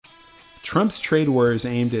Trump's trade war is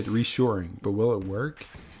aimed at reshoring, but will it work?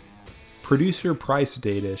 Producer price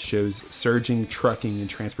data shows surging trucking and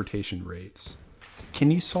transportation rates. Can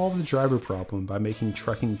you solve the driver problem by making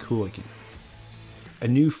trucking cool again? A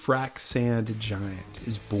new frac sand giant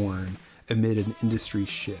is born amid an industry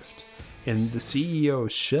shift, and the CEO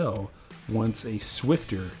of Shell wants a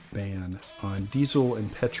swifter ban on diesel and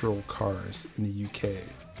petrol cars in the UK.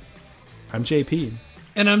 I'm JP.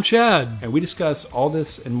 And I'm Chad. And we discuss all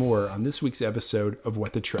this and more on this week's episode of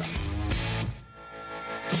What the Truck.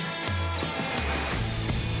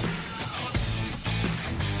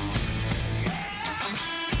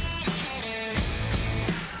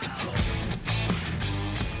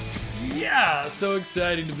 Yeah, so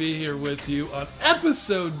exciting to be here with you on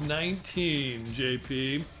episode 19,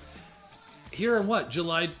 JP. Here on what,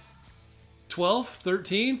 July 12th,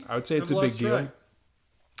 13th? I would say it's a big deal.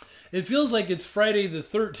 It feels like it's Friday the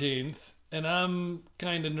 13th, and I'm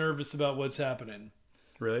kind of nervous about what's happening.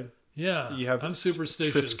 Really? Yeah, I'm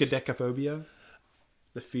superstitious. Triskaidekaphobia?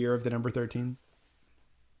 The fear of the number 13?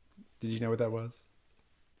 Did you know what that was?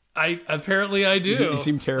 Apparently I do. You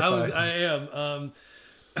seem terrified. I am.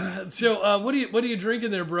 So, what are you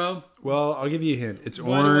drinking there, bro? Well, I'll give you a hint. It's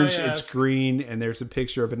Why orange, do I ask? it's green, and there's a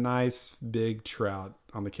picture of a nice big trout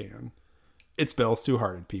on the can. It's Bell's Two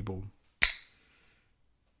Hearted, people.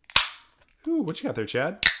 Ooh, what you got there,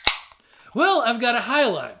 Chad? Well, I've got a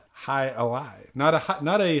highlight. High Alive, not a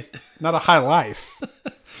High Life.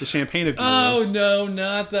 The champagne of beers. Oh no,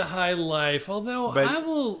 not the High Life. Although But I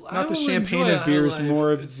will, not the champagne of beers,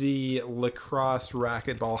 more of the lacrosse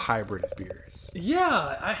racquetball hybrid of beers.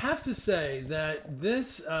 Yeah, I have to say that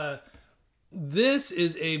this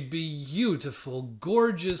is a beautiful,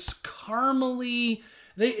 gorgeous, caramely.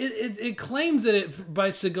 It claims that it by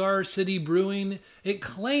Cigar City Brewing. It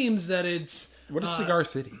claims that it's What is Cigar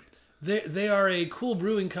City? They are a cool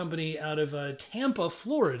brewing company out of Tampa,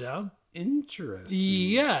 Florida. Interesting.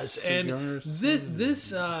 Yes, Cigar and City.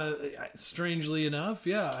 this strangely enough,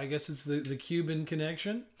 yeah, I guess it's the Cuban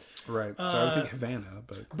connection. Right. So I would think Havana,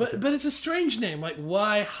 But it's a strange name. Like,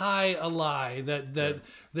 why High Ally? That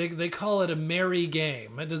they call it a merry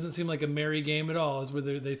game. It doesn't seem like a merry game at all. It's where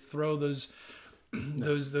they throw those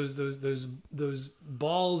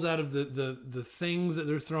balls out of the things that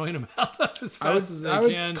they're throwing them out of as fast as they can.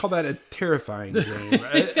 I would call that a terrifying game.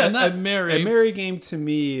 Not merry. A merry game to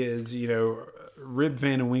me is, Rip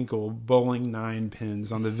Van Winkle bowling 9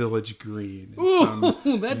 pins on the village green. Ooh,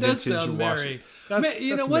 that does sound merry. That's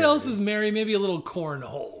what merry. else is merry? Maybe a little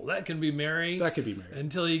cornhole. That can be merry. That could be merry.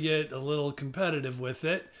 Until you get a little competitive with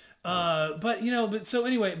it. But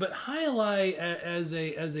High Ally as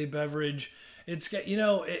a beverage, it's got,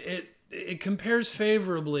 it compares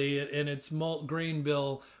favorably in its malt grain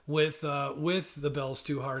bill with the Bell's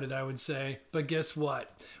Two Hearted, I would say. But guess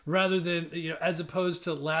what? Rather than, as opposed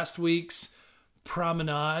to last week's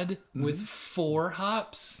Promenade with 4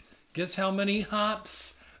 hops, guess how many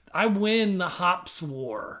hops? I win the hops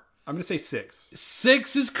war. I'm going to say 6.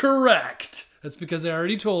 6 is correct. That's because I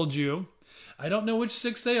already told you. I don't know which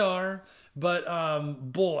 6 they are. But,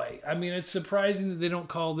 boy, I mean, it's surprising that they don't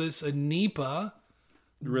call this a NEPA.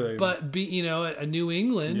 Really? But, a New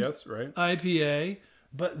England Yes, right. IPA.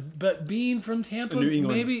 But being from Tampa, A New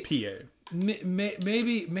England maybe, PA.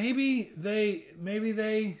 maybe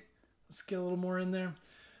they, let's get a little more in there.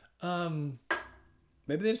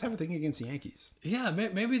 Maybe they just have a thing against the Yankees. Yeah,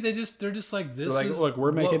 maybe they're just like this. Like, is look,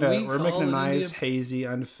 we're making a nice, India. hazy,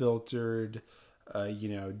 unfiltered,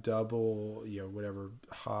 double, whatever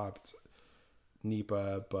hopped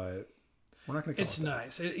NEPA, but we're not going to call It's it that.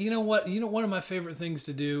 nice. You know what? One of my favorite things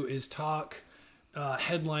to do is talk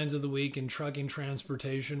headlines of the week in trucking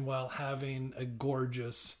transportation while having a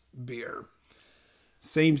gorgeous beer.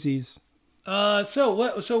 Samesies. So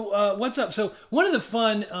what's up? So one of the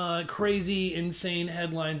fun, crazy, insane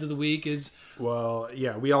headlines of the week is, well,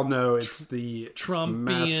 yeah, we all know it's the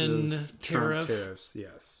Trumpian massive tariff. Trump tariffs.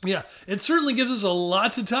 Yes. Yeah, it certainly gives us a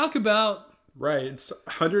lot to talk about. Right. It's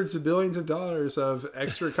hundreds of billions of dollars of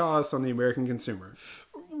extra costs on the American consumer.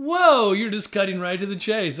 Whoa, you're just cutting right to the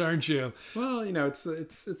chase, aren't you? Well, it's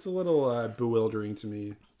a little bewildering to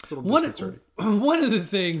me. It's a little disconcerting. One of the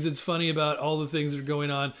things that's funny about all the things that are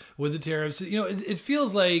going on with the tariffs, it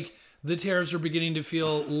feels like the tariffs are beginning to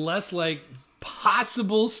feel less like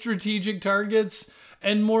possible strategic targets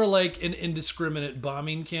and more like an indiscriminate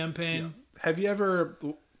bombing campaign. Yeah. Have you ever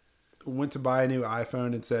went to buy a new iPhone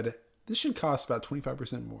and said, this should cost about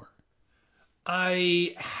 25% more?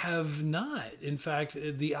 I have not. In fact,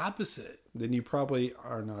 the opposite. Then you probably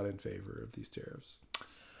are not in favor of these tariffs.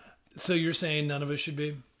 So you're saying none of us should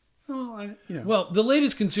be? Well, Well, the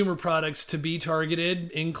latest consumer products to be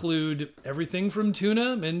targeted include everything from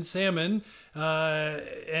tuna and salmon,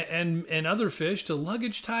 and other fish to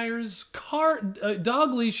luggage tires,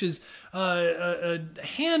 dog leashes,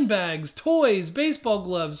 handbags, toys, baseball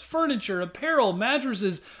gloves, furniture, apparel,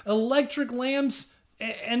 mattresses, electric lamps,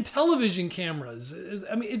 and television cameras.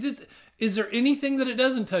 Is there anything that it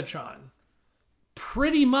doesn't touch on?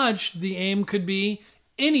 Pretty much the aim could be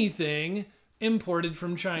anything imported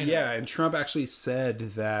from China. Yeah, and Trump actually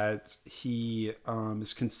said that he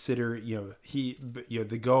is considered,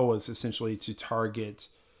 the goal was essentially to target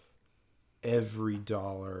every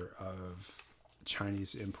dollar of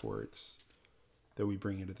Chinese imports that we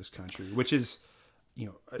bring into this country, which is,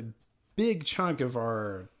 a big chunk of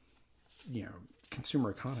our,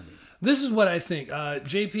 consumer economy. This is what I think,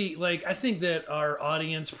 JP. I think that our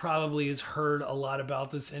audience probably has heard a lot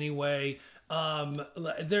about this anyway.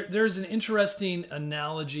 There's an interesting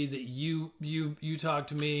analogy that you talked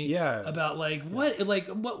to me about, why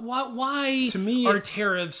to me, are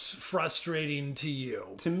tariffs frustrating to you?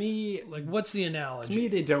 To me, what's the analogy? To me,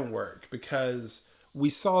 they don't work because we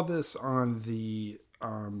saw this on the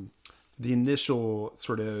initial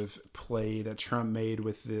sort of play that Trump made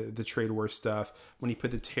with the trade war stuff when he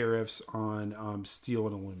put the tariffs on steel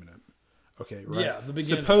and aluminum. Okay, right? Yeah, the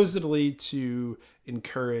beginning. Supposedly to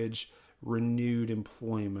encourage renewed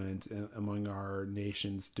employment among our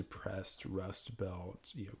nation's depressed Rust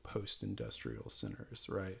Belt, post-industrial centers,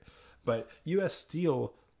 right? But U.S.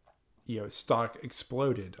 Steel, stock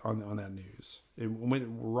exploded on that news. It went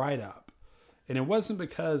right up, and it wasn't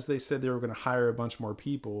because they said they were going to hire a bunch more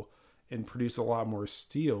people and produce a lot more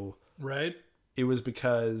steel, right? It was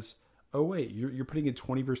because, oh wait, you're putting a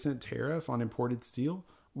 20% tariff on imported steel.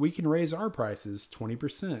 We can raise our prices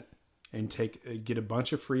 20% and get a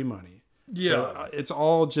bunch of free money. Yeah, so, it's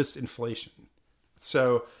all just inflation.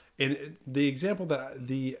 So, and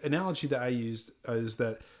the analogy that I used is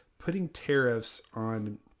that putting tariffs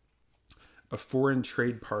on a foreign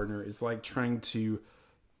trade partner is like trying to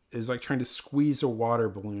squeeze a water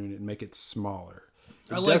balloon and make it smaller.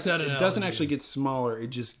 I like that analogy. It doesn't actually get smaller; it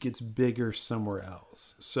just gets bigger somewhere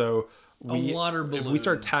else. So, a water balloon. If we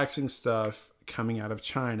start taxing stuff coming out of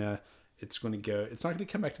China, it's not going to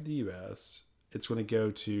come back to the U.S. It's going to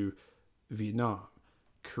go to Vietnam,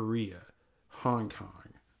 Korea, Hong Kong,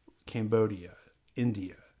 Cambodia,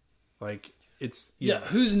 India.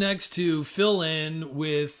 Who's next to fill in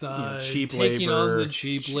with cheap taking labor, on the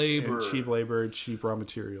cheap labor, cheap raw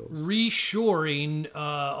materials, reshoring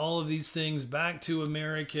all of these things back to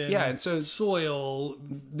American soil.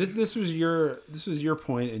 This was your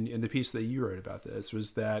point in the piece that you wrote about this,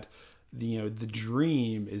 was that the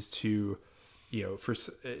dream is to,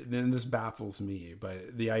 then this baffles me,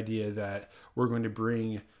 but the idea that we're going to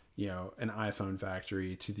bring an iPhone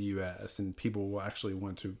factory to the U.S. and people will actually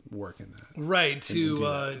want to work in that, right? To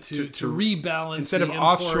rebalance instead the of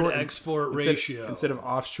offshore export ratio. Instead of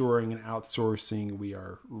offshoring and outsourcing, we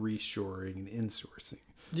are reshoring and insourcing.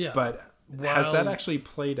 Yeah, but has that actually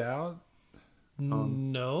played out?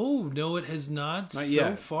 No, it has not so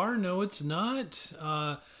yet. far. No, it's not.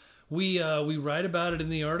 We write about it in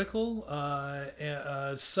the article,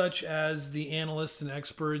 such as the analysts and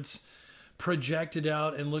experts projected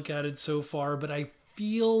out and look at it so far, but I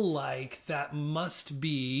feel like that must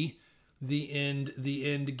be the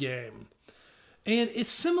end game. And it's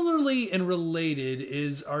similarly and related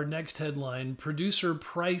is our next headline: producer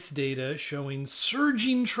price data showing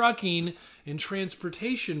surging trucking and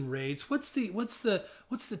transportation rates. What's the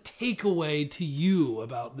takeaway to you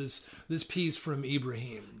about this piece from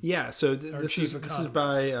Ibrahim? Yeah, so this is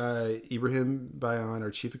by Ibrahim Bayan, our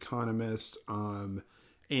chief economist.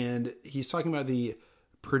 And he's talking about the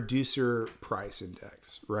producer price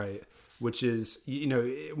index, right? Which is,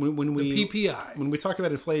 when we PPI. When we talk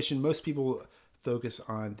about inflation, most people focus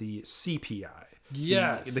on the CPI.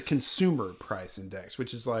 Yes. The consumer price index,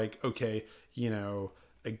 which is like, okay,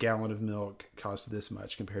 a gallon of milk costs this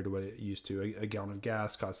much compared to what it used to. A gallon of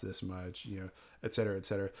gas costs this much, et cetera, et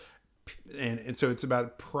cetera. And so it's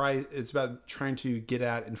about price. It's about trying to get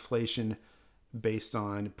at inflation based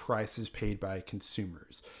on prices paid by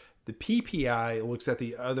consumers. The PPI looks at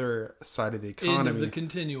the other side of the economy, end of the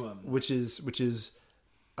continuum, which is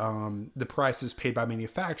the prices paid by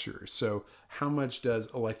manufacturers. So how much does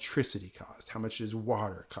electricity cost? How much does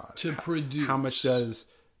water cost to produce? How much does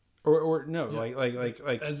like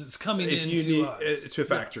as it's coming into us to a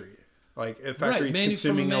factory? Yeah. Like a factory is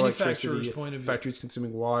consuming electricity, a factory is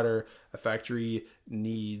consuming water, a factory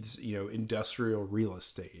needs, industrial real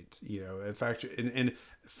estate, a factory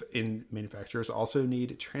and manufacturers also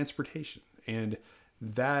need transportation. And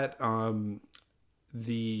that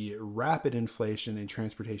the rapid inflation in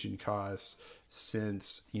transportation costs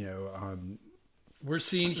since we're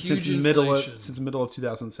seeing since huge the inflation. middle of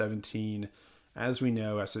 2017. As we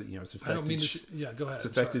know, it's I don't mean affected. to. Yeah, go ahead. It's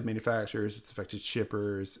affected manufacturers. It's affected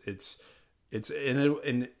shippers. It's it's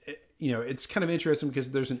kind of interesting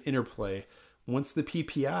because there's an interplay. Once the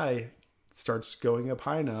PPI starts going up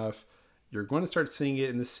high enough, you're going to start seeing it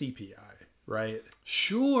in the CPI, right?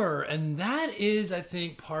 Sure, and that is, I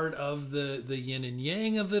think, part of the yin and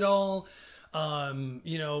yang of it all.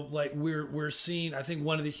 Like we're seeing. I think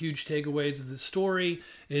one of the huge takeaways of the story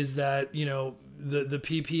is that the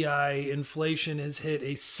PPI inflation has hit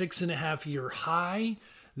a 6.5-year high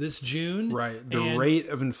this June. Right. The rate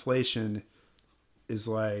of inflation is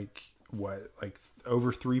like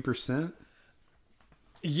over 3%.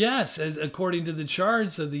 Yes, as according to the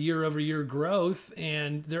charts of the year-over-year growth,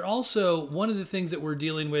 and they're also one of the things that we're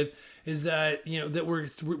dealing with is that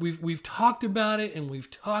that we've talked about it and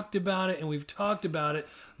we've talked about it and we've talked about it.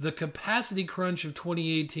 The capacity crunch of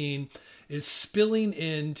 2018 is spilling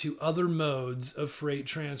into other modes of freight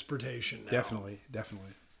transportation now. Definitely.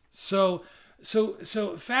 So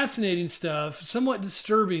fascinating stuff, somewhat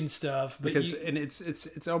disturbing stuff, but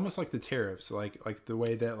it's almost like the tariffs, like the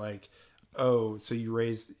way that oh, so you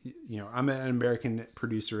raised, I'm an American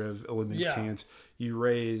producer of aluminum cans. You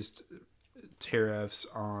raised tariffs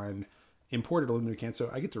on imported aluminum cans, so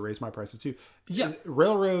I get to raise my prices too. Yeah.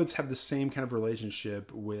 Railroads have the same kind of relationship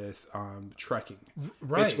with trucking.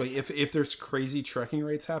 Right. Basically, if there's crazy trucking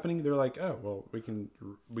rates happening, they're like, oh, well,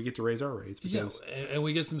 we get to raise our rates because and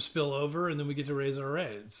we get some spillover, and then we get to raise our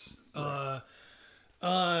rates. Right.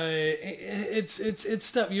 It's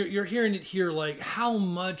stuff you're hearing it here. Like, how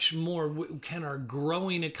much more can our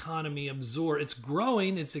growing economy absorb? It's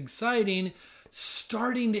growing, it's exciting,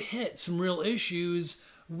 starting to hit some real issues,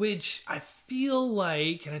 which I feel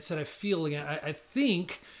like, and I said I feel again, I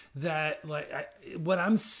think that what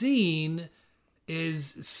I'm seeing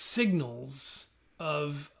is signals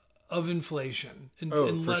of inflation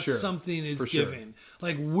unless something is given.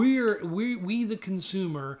 Like we the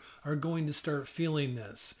consumer are going to start feeling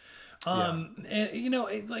this. And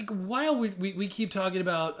while we keep talking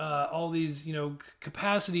about all these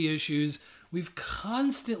capacity issues, we've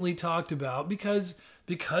constantly talked about because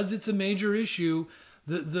it's a major issue,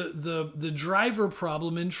 the driver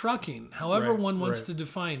problem in trucking, however one wants to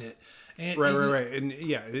define it. And, right. And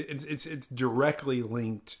yeah, it's directly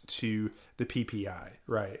linked to the PPI,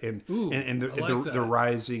 right? And the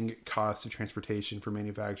rising cost of transportation for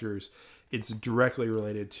manufacturers. It's directly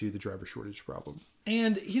related to the driver shortage problem.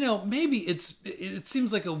 And maybe it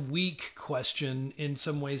seems like a weak question in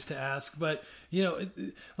some ways to ask, but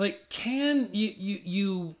can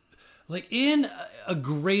you in a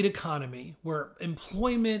great economy where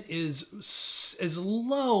employment is as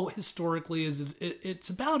low historically as it's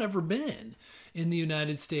about ever been in the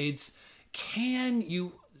United States, can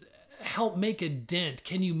you help make a dent?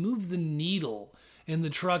 Can you move the needle in the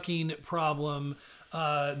trucking problem,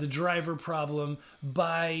 the driver problem,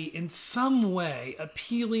 by in some way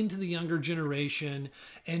appealing to the younger generation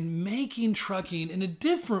and making trucking in a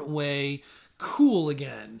different way cool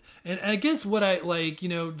again? And I guess what I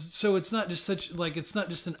so it's not just it's not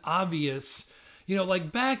just an obvious,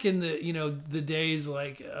 back in the days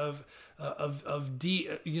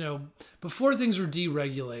before things were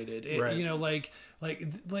deregulated, right.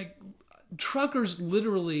 Truckers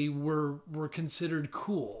literally were considered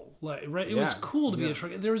cool. It was cool to be a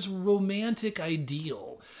trucker. There was a romantic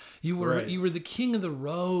ideal. You were the king of the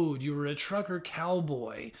road. You were a trucker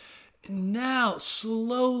cowboy. Now,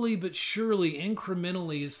 slowly but surely,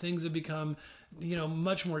 incrementally, as things have become,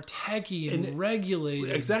 much more techy and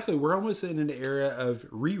regulated. Exactly. We're almost in an era of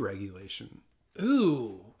re-regulation.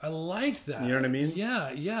 Ooh, I like that. You know what I mean? Yeah,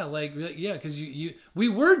 because we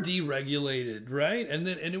were deregulated, right? And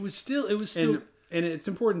it was still. And it's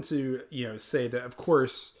important to say that, of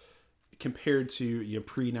course, compared to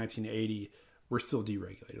pre-1980, we're still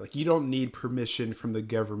deregulated. Like, you don't need permission from the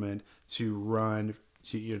government to run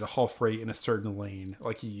to haul freight in a certain lane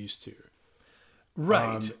like you used to.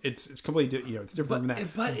 Right. It's completely it's different from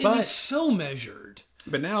that. But it is so measured.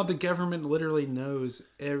 But now the government literally knows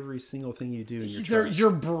every single thing you do in your truck. You're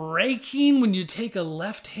braking when you take a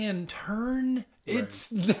left-hand turn. Right.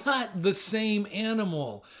 It's not the same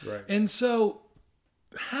animal. Right. And so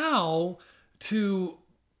how to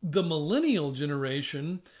the millennial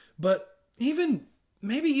generation, but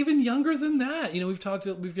maybe even younger than that.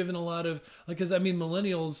 We've given a lot of, because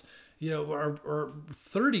millennials, are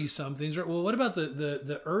 30 somethings. Well, what about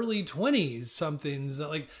the early 20s somethings?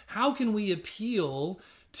 Like, how can we appeal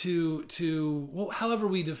well, however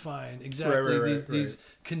we define exactly Right. these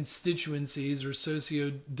constituencies or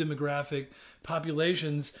socio-demographic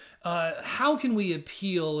populations, how can we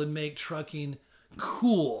appeal and make trucking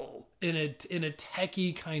cool in a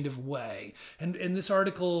techie kind of way? And this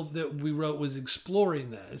article that we wrote was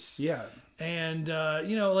exploring this. Yeah. And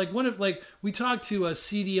we talked to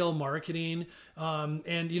CDL Marketing,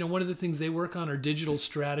 and one of the things they work on are digital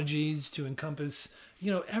strategies to encompass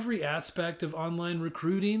every aspect of online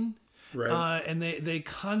recruiting. Right. And they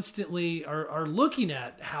constantly are looking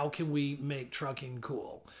at how can we make trucking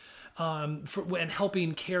cool, and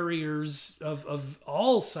helping carriers of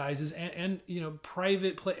all sizes and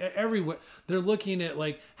private everywhere. They're looking at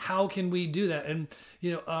like how can we do that, and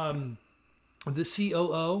the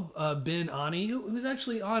COO, Ben Ani, who was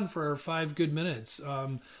actually on for our 5 Good Minutes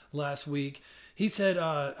last week, he said,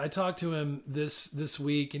 I talked to him this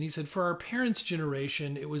week, and he said, for our parents'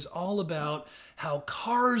 generation, it was all about how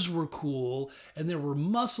cars were cool, and there were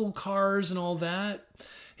muscle cars and all that.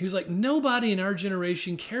 He was like, nobody in our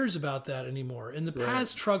generation cares about that anymore. In the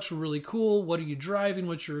past, trucks were really cool. What are you driving?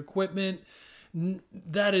 What's your equipment?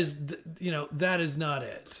 That is not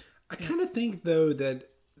it. I kind of think, though,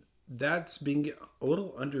 that's being a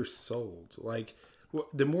little undersold. Like,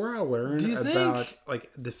 the more I learn about like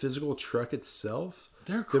the physical truck itself,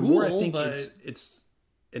 they're cool, the more I think it's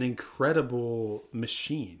an incredible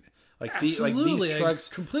machine. Like these trucks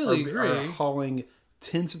completely are hauling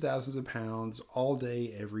tens of thousands of pounds all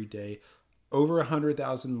day, every day, over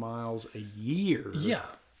 100,000 miles a year. Yeah.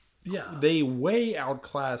 They way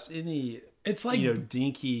outclass any. It's like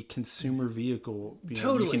dinky consumer vehicle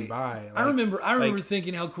totally you can buy. Like, I remember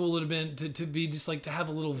thinking how cool it would have been to be just like to have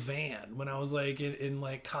a little van when I was like in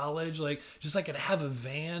like college, like just like I could have a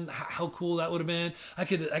van. How cool that would have been. I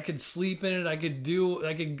could sleep in it. I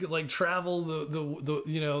could like travel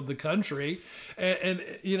the country, and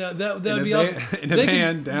that would be awesome. In a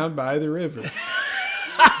van down by the river.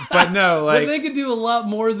 But no, but they could do a lot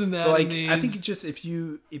more than that. Like I think just if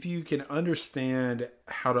you can understand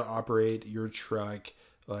how to operate your truck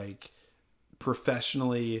like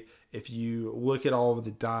professionally, if you look at all of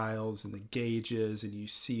the dials and the gauges and you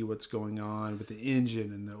see what's going on with the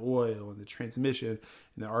engine and the oil and the transmission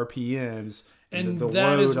and the RPMs and the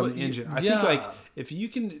load on the engine, I think like if you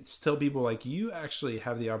can tell people like you actually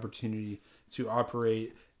have the opportunity to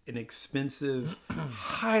operate an expensive,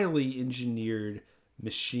 highly engineered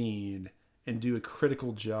machine and do a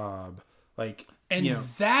critical job, like, and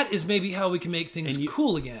that is maybe how we can make things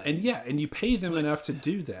cool again. And you pay them enough to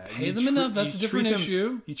do that. Pay them enough. That's a different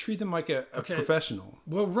issue. You treat them like a professional.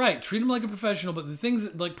 Well, right. Treat them like a professional. But the things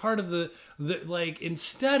that like part of the like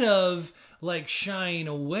instead of like shying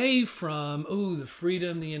away from the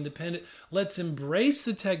freedom, the independent, let's embrace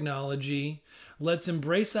the technology. Let's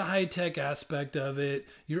embrace the high-tech aspect of it.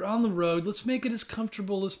 You're on the road. Let's make it as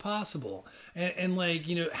comfortable as possible. And like,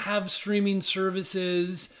 have streaming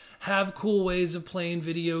services, have cool ways of playing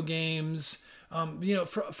video games.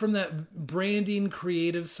 From that branding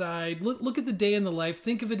creative side, look at the day in the life.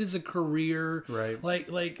 Think of it as a career. Right.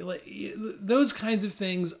 Like those kinds of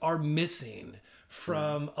things are missing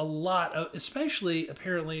from a lot of, especially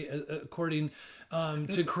apparently according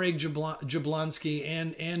to Craig Jablonski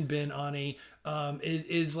and Ben Ani,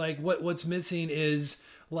 is like what's missing is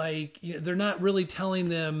like they're not really telling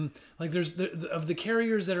them like of the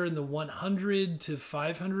carriers that are in the 100 to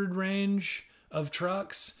 500 range of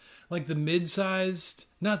trucks, like the mid-sized,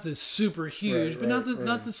 not the super huge, but not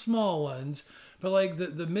the small ones, but like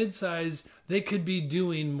the mid-sized, they could be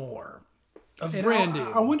doing more of branding.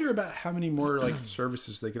 I wonder about how many more like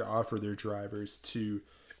services they could offer their drivers to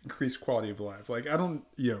increase quality of life. Like I don't,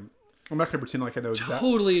 I'm not going to pretend like I know exactly.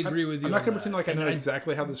 Totally agree with you. I'm not going to pretend like I know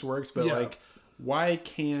exactly how this works, but yeah. like, why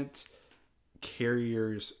can't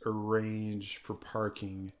carriers arrange for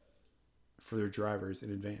parking for their drivers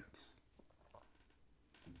in advance?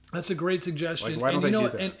 That's a great suggestion. Like, why don't they do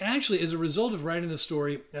that? And actually, as a result of writing the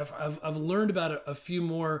story, I've learned about a few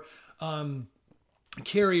more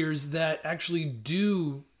carriers that actually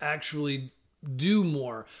do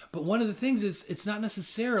more. But one of the things is it's not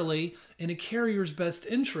necessarily in a carrier's best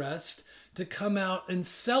interest to come out and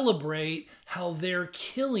celebrate how they're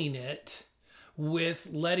killing it with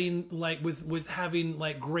having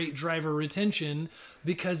like great driver retention,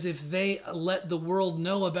 because if they let the world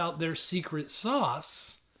know about their secret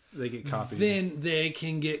sauce, they get copied. Then they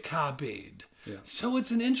can get copied. Yeah. So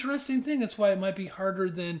it's an interesting thing. That's why it might be harder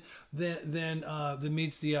than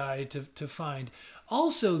meets the eye to find.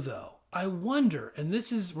 Also, though, I wonder, and we're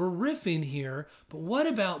riffing here, but what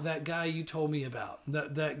about that guy you told me about?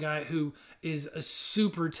 That guy who is a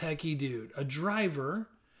super techie dude, a driver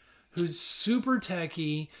who's super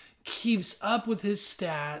techie, keeps up with his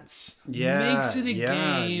stats, Yeah, makes it a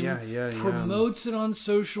game, yeah. promotes it on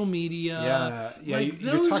social media. Yeah. Like,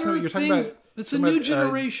 You're talking about. It's a new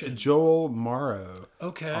generation. Joel Morrow.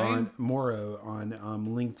 Okay. On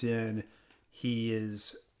LinkedIn,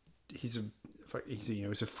 he's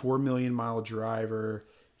a 4 million mile driver.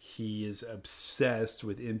 He is obsessed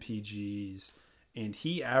with MPGs, and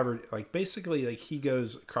he he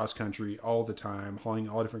goes cross country all the time, hauling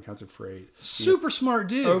all different kinds of freight. Super smart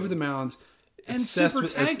dude. Over the mountains. And super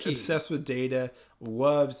tanky. Obsessed with data,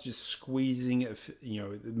 loves just squeezing,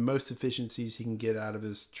 the most efficiencies he can get out of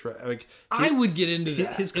his truck. I would get into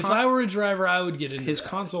that. If I were a driver, I would get into his that.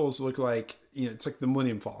 consoles look like, it's like the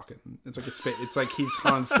Millennium Falcon. It's like it's like he's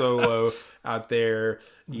Han Solo out there,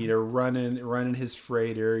 running his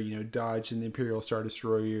freighter, dodging the Imperial Star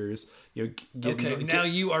Destroyers. Now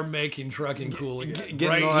you are making trucking cool again.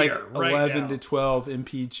 Getting right 11 now. to 12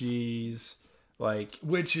 MPGs.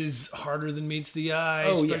 Which is harder than meets the eye,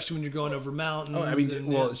 especially when you're going over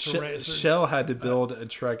mountains. Shell had to build a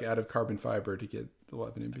truck out of carbon fiber to get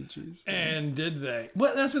 11 MPGs. And did they?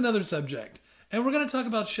 Well, that's another subject, and we're going to talk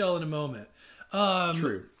about Shell in a moment.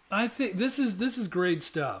 True. I think this is great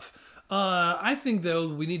stuff. I think though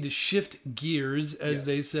we need to shift gears, as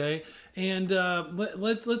they say, and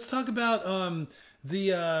let's talk about the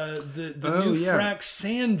new frac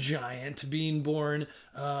sand giant being born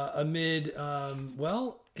amid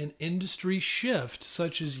an industry shift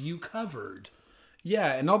such as you covered.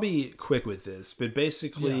 Yeah, and I'll be quick with this, but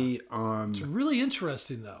basically, it's really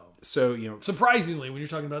interesting though. So surprisingly, when you're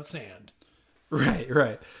talking about sand,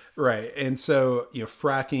 right, and so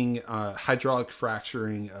fracking, hydraulic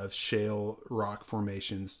fracturing of shale rock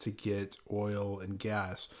formations to get oil and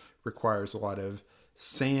gas requires a lot of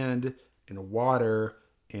sand and water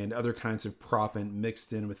and other kinds of proppant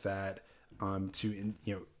mixed in with that to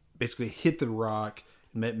basically hit the rock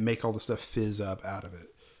and make all the stuff fizz up out of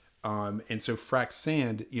it. And so frac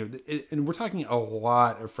sand, and we're talking a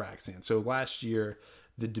lot of frac sand. So last year,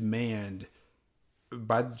 the demand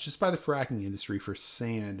by the fracking industry for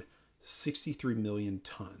sand, 63 million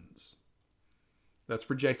tons. That's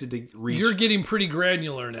projected to reach. You're getting pretty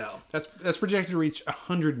granular now. That's projected to reach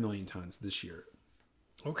 100 million tons this year.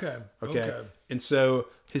 Okay. And so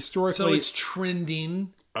historically, so it's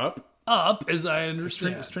trending up, as I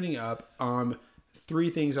understand. It's trending up. Three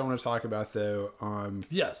things I want to talk about though.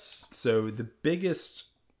 Yes. So the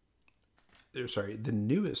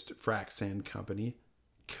newest frac sand company,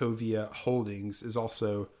 Covia Holdings, is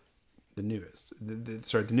also the newest.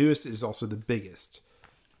 The newest is also the biggest.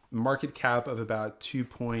 Market cap of about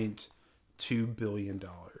 $2.2 billion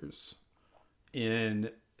in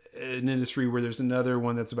an industry where there's another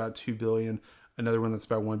one that's about 2 billion, another one that's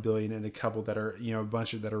about 1 billion, and a couple that are a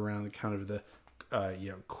bunch of that are around kind of the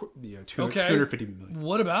 250 million.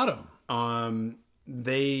 What about them?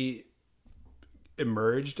 They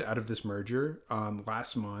emerged out of this merger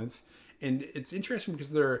last month, and it's interesting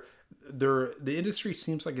because the industry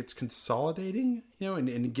seems like it's consolidating,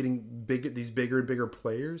 and getting bigger and bigger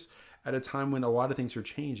players at a time when a lot of things are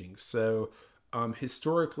changing. So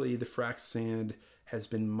historically, the frac sand has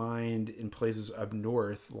been mined in places up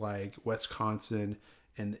north like Wisconsin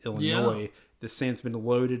and Illinois. The sand's been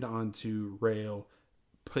loaded onto rail,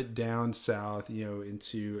 put down south,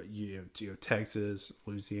 into Texas,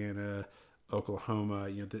 Louisiana, Oklahoma,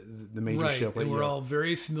 the major shale. And we're all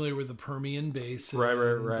very familiar with the Permian Basin. Right.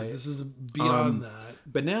 But this is beyond that.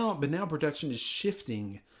 But now production is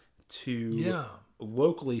shifting to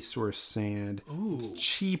locally sourced sand. Ooh. It's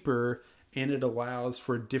cheaper, and it allows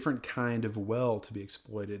for a different kind of well to be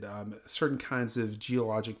exploited. Certain kinds of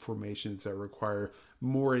geologic formations that require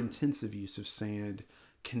more intensive use of sand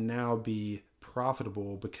can now be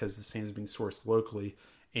profitable because the sand is being sourced locally,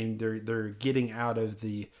 and they're getting out of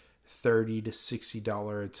the $30 to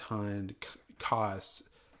 $60 a ton cost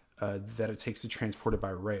that it takes to transport it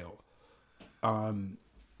by rail.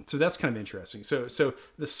 So that's kind of interesting. So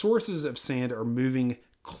the sources of sand are moving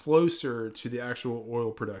closer to the actual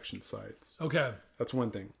oil production sites. Okay. That's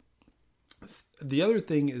one thing. The other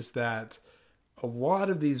thing is that a lot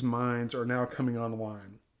of these mines are now coming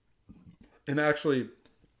online. And actually,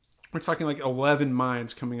 we're talking like 11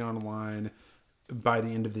 mines coming online by the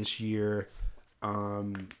end of this year.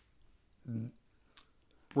 We're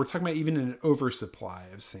talking about even an oversupply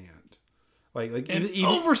of sand. Even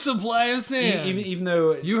oversupply of sand. Even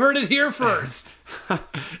though you heard it here first.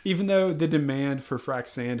 Even though the demand for frac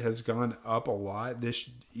sand has gone up a lot this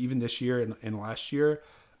year and last year,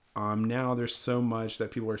 now there's so much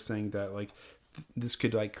that people are saying that this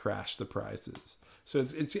could crash the prices. So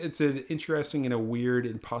it's an interesting and a weird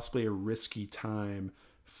and possibly a risky time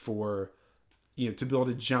for, to build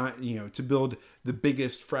a giant, to build the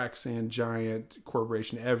biggest frac sand giant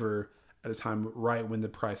corporation ever at a time right when the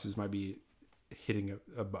prices might be hitting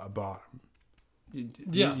a bottom.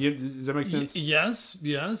 Yeah. Does that make sense? Yes.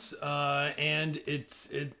 And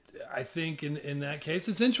I think in that case,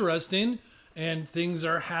 it's interesting, and things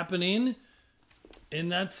are happening in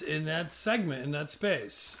that segment, in that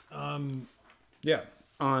space. Yeah.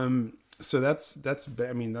 So that's that.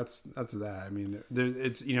 I mean,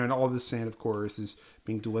 it's, and all this sand, of course, is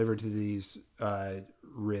being delivered to these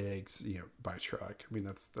rigs, by truck. I mean,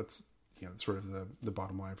 that's sort of the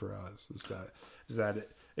bottom line for us is that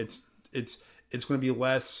it's going to be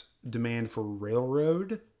less demand for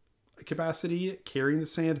railroad capacity carrying the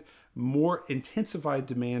sand, more intensified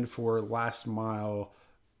demand for last mile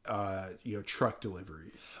truck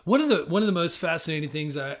delivery. One of the most fascinating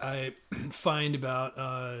things I find about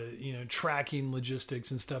tracking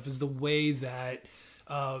logistics and stuff is the way that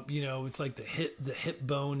it's like the hip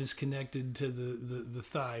bone is connected to the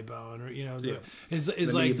thigh bone, or is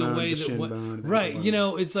like the way that bone, right.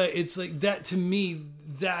 It's like that. To me,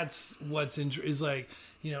 that's what's is like,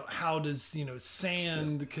 how does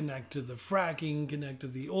sand connect to the fracking, connect to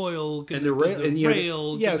the oil, connect to the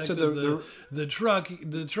rail, connect to the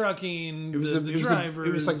trucking, the drivers.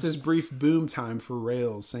 It was like this brief boom time for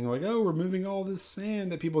rails, saying like, oh, we're moving all this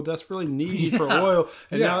sand that people desperately need for oil,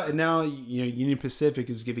 and now Union Pacific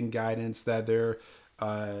is giving guidance that their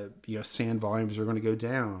sand volumes are going to go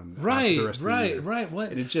down. Right.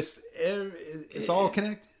 What? And it's all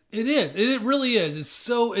connected. It is. It really is. It's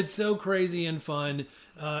so crazy and fun.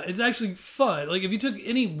 It's actually fun. Like if you took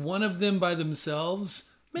any one of them by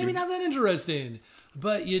themselves, maybe not that interesting.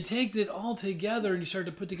 But you take it all together and you start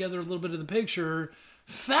to put together a little bit of the picture.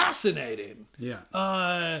 Fascinating.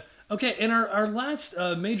 Yeah. Okay. And our last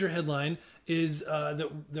major headline is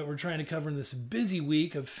that we're trying to cover in this busy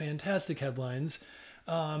week of fantastic headlines.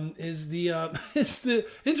 Is the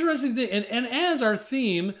interesting thing, and as our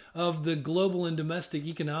theme of the global and domestic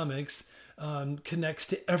economics connects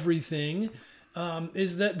to everything,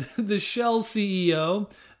 is that the Shell CEO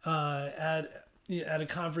at a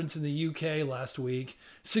conference in the UK last week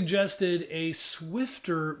suggested a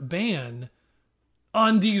swifter ban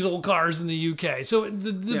on diesel cars in the UK. So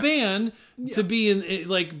the ban to be in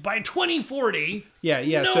like by 2040.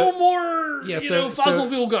 No more. Fossil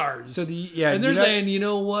fuel cars. So and they're saying, you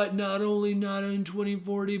know what? Not only not in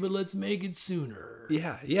 2040, but let's make it sooner.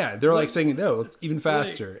 Yeah. They're like saying no, it's even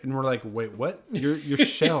faster, and we're like, wait, what? You're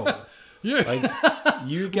Shell. Like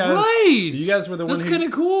you guys, right? You guys were the ones. That's kind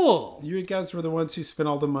of cool. You guys were the ones who spent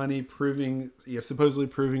all the money supposedly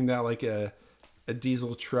proving that like a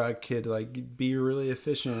diesel truck could like be really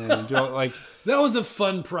efficient and like that was a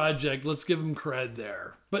fun project. Let's give them cred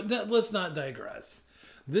there, but let's not digress.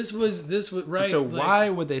 This was right. So why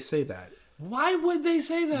would they say that? Why would they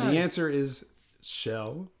say that? The answer is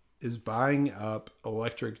Shell is buying up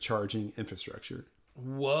electric charging infrastructure.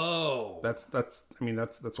 Whoa. That's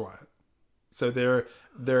why. So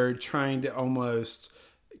they're trying to almost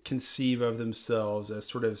conceive of themselves as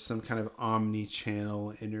sort of some kind of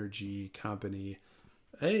omni-channel energy company.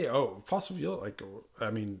 Hey, fossil fuel, like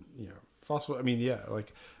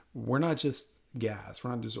we're not just gas, we're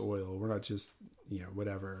not just oil, we're not just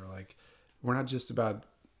whatever, like we're not just about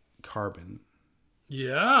carbon.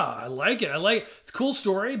 Yeah, I like it. It's a cool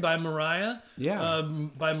story by Mariah. Yeah.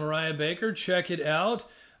 By Mariah Baker. Check it out.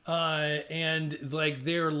 And like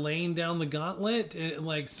they're laying down the gauntlet and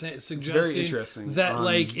like suggesting very interesting. That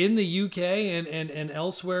like in the UK and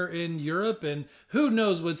elsewhere in Europe, and who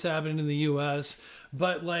knows what's happening in the US,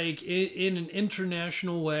 but like in an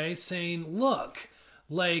international way, saying, look,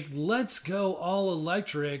 like let's go all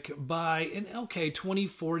electric by, and okay,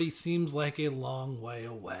 2040 seems like a long way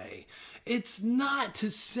away. It's not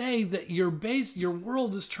to say that your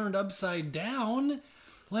world is turned upside down.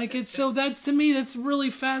 Like it's that's to me that's really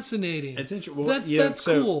fascinating. It's interesting. Well, that's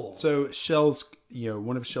cool. So Shell's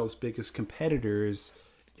one of Shell's biggest competitors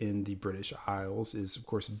in the British Isles is of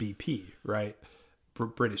course BP, right?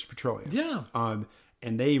 British Petroleum. Yeah.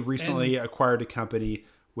 And they recently acquired a company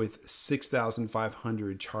with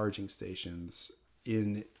 6,500 charging stations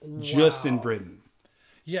just in Britain.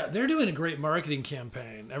 Yeah, they're doing a great marketing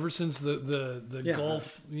campaign ever since the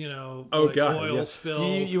Gulf, oil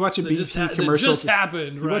spill. You watch a BP commercial. That just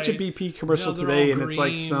happened, right? You watch a BP commercial today, and it's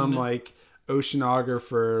like some like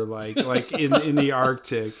oceanographer, like in the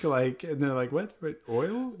Arctic, like, and they're like, what? Wait,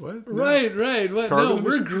 oil? What? No. Right. What? No,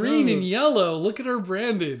 we're green and yellow. Look at our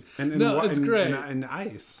branding. It's great. And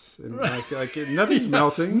ice, and like nothing's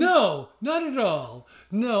melting. No, not at all.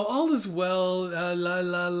 No, all is well. La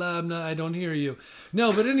la la. I don't hear you.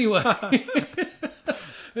 No, but anyway.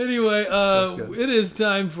 Anyway, good. it is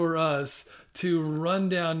time for us to run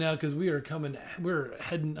down now because we're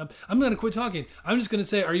heading up. I'm going to quit talking. I'm just going to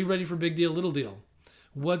say, are you ready for Big Deal, Little Deal?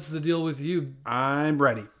 What's the deal with you? I'm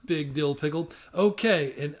ready. Big Deal Pickle.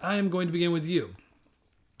 Okay, and I am going to begin with you.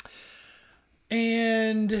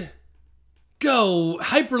 And go.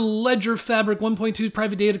 Hyperledger Fabric 1.2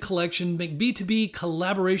 private data collection. Make B2B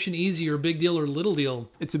collaboration easier. Big deal or little deal?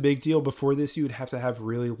 It's a big deal. Before this, you would have to have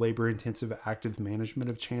really labor-intensive active management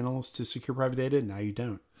of channels to secure private data. Now you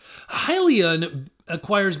don't. Hyliion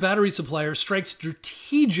acquires battery supplier, strikes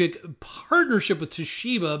strategic partnership with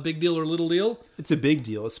Toshiba. Big deal or little deal? It's a big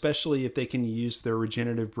deal, especially if they can use their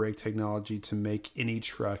regenerative brake technology to make any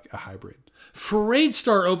truck a hybrid.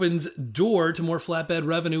 Freightstar opens door to more flatbed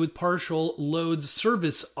revenue with partial loads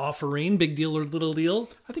service offering. Big deal or little deal?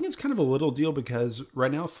 I think it's kind of a little deal because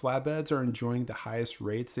right now flatbeds are enjoying the highest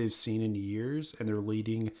rates they've seen in years, and they're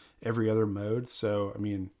leading every other mode. So, I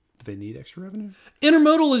mean, do they need extra revenue?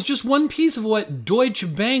 Intermodal is just one piece of what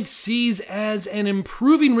Deutsche Bank sees as an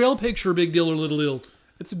improving rail picture. Big deal or little deal?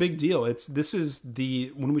 It's a big deal.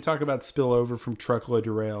 When we talk about spillover from truckload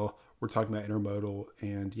to rail, we're talking about intermodal,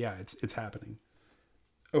 and yeah, it's happening.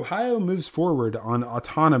 Ohio moves forward on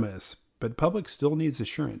autonomous, but public still needs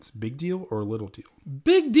assurance. Big deal or little deal?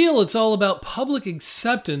 Big deal. It's all about public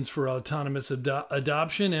acceptance for autonomous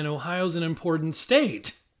adoption, and Ohio's an important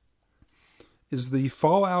state. Is the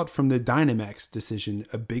fallout from the Dynamex decision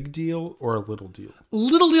a big deal or a little deal?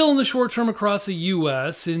 Little deal in the short term across the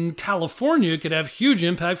U.S. In California, it could have huge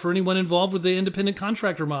impact for anyone involved with the independent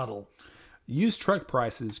contractor model. Used truck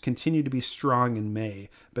prices continue to be strong in May,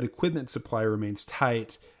 but equipment supply remains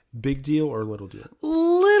tight. Big deal or little deal?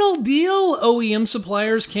 Little deal. OEM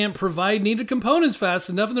suppliers can't provide needed components fast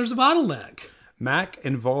enough, and there's a bottleneck. Mack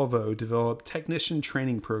and Volvo develop technician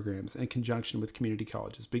training programs in conjunction with community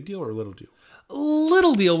colleges. Big deal or little deal?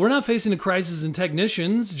 Little deal. We're not facing a crisis in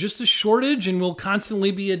technicians, just a shortage, and we'll constantly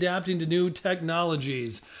be adapting to new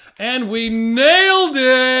technologies. And we nailed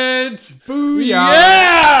it! Booyah!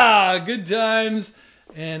 Yeah! Good times.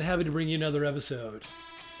 And happy to bring you another episode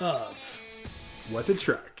of What the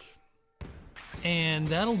Truck. And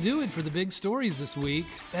that'll do it for the big stories this week.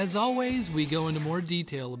 As always, we go into more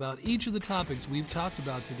detail about each of the topics we've talked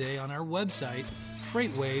about today on our website,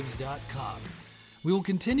 freightwaves.com. We will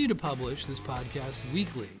continue to publish this podcast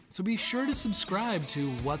weekly, so be sure to subscribe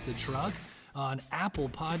to What the Truck on Apple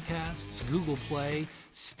Podcasts, Google Play,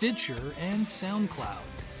 Stitcher, and SoundCloud.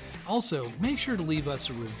 Also, make sure to leave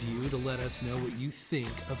us a review to let us know what you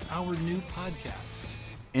think of our new podcast.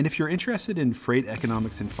 And if you're interested in freight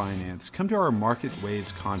economics and finance, come to our Market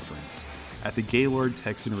Waves conference at the Gaylord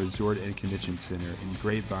Texan Resort and Convention Center in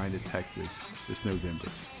Grapevine, Texas this November.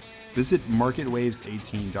 Visit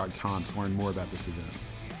marketwaves18.com to learn more about this event.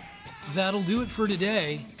 That'll do it for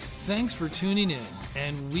today. Thanks for tuning in,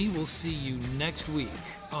 and we will see you next week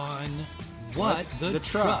on What the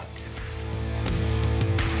Truck.